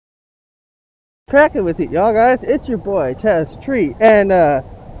Cracking with it, y'all guys. It's your boy Taz Tree, and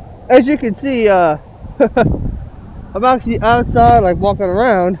as you can see, I'm actually outside, like walking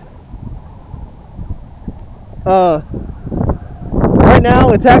around. Right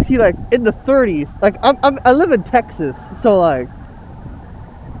now it's actually like in the 30s. Like I live in Texas, so like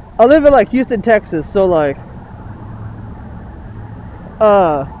I live in like Houston, Texas. So like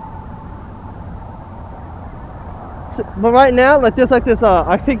uh, but right now like there's like this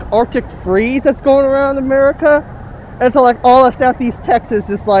I think Arctic freeze that's going around America, and so like all of Southeast Texas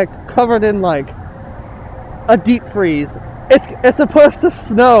is like covered in like a deep freeze. It's supposed to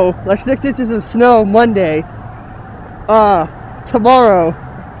snow like 6 inches of snow Monday. Tomorrow,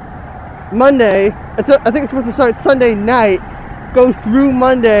 Monday. I think it's supposed to start Sunday night, go through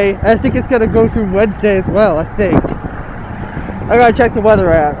Monday, and I think it's gonna go through Wednesday as well. I think. I gotta check the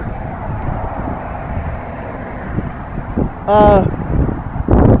weather app.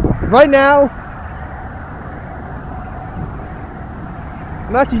 Right now,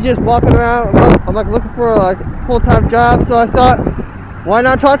 I'm actually just walking around. I'm like looking for like a full-time job, so I thought, why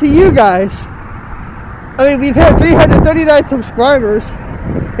not talk to you guys? I mean, we've had 339 subscribers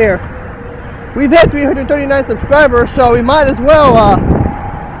here. We've had 339 subscribers, so we might as well,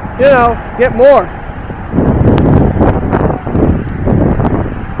 you know, get more.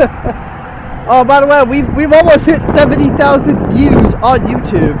 Oh, by the way, we've almost hit 70,000 views on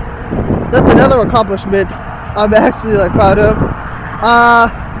YouTube. That's another accomplishment I'm actually like proud of.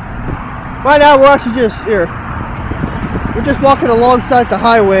 Right now we're actually just here. We're just walking alongside the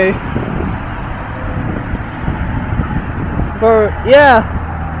highway. Yeah,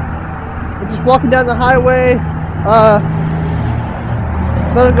 we're just walking down the highway.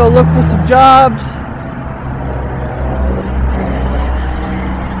 Gonna go look for some jobs.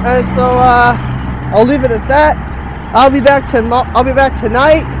 And so I'll leave it at that. I'll be back tonight. I'll be back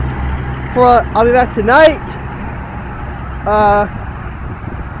tonight.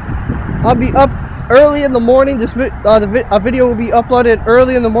 I'll be up early in the morning. A video will be uploaded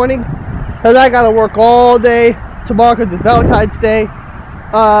early in the morning, cause I gotta work all day tomorrow because it's Valentine's Day.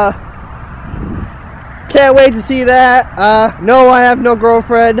 Can't wait to see that. No, I have no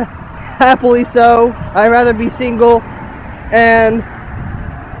girlfriend. Happily so. I'd rather be single. And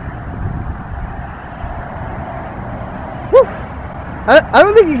whew, I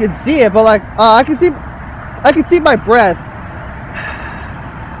don't think you can see it, but like I can see my breath.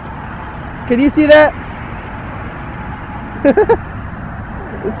 Can you see that?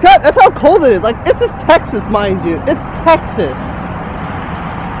 That's how cold it is. Like, it's just Texas, mind you. It's Texas.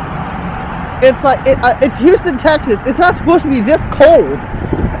 It's like it's Houston, Texas. It's not supposed to be this cold,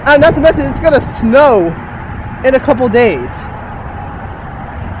 and not to mention it's gonna snow in a couple days.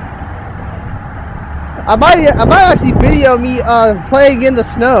 I might actually video me playing in the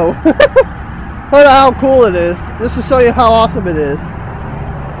snow. Hold on, how cool it is. Just to show you how awesome it is.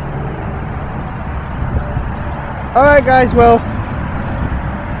 All right, guys. Well,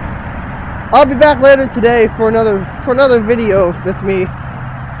 I'll be back later today for another video with me.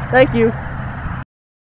 Thank you.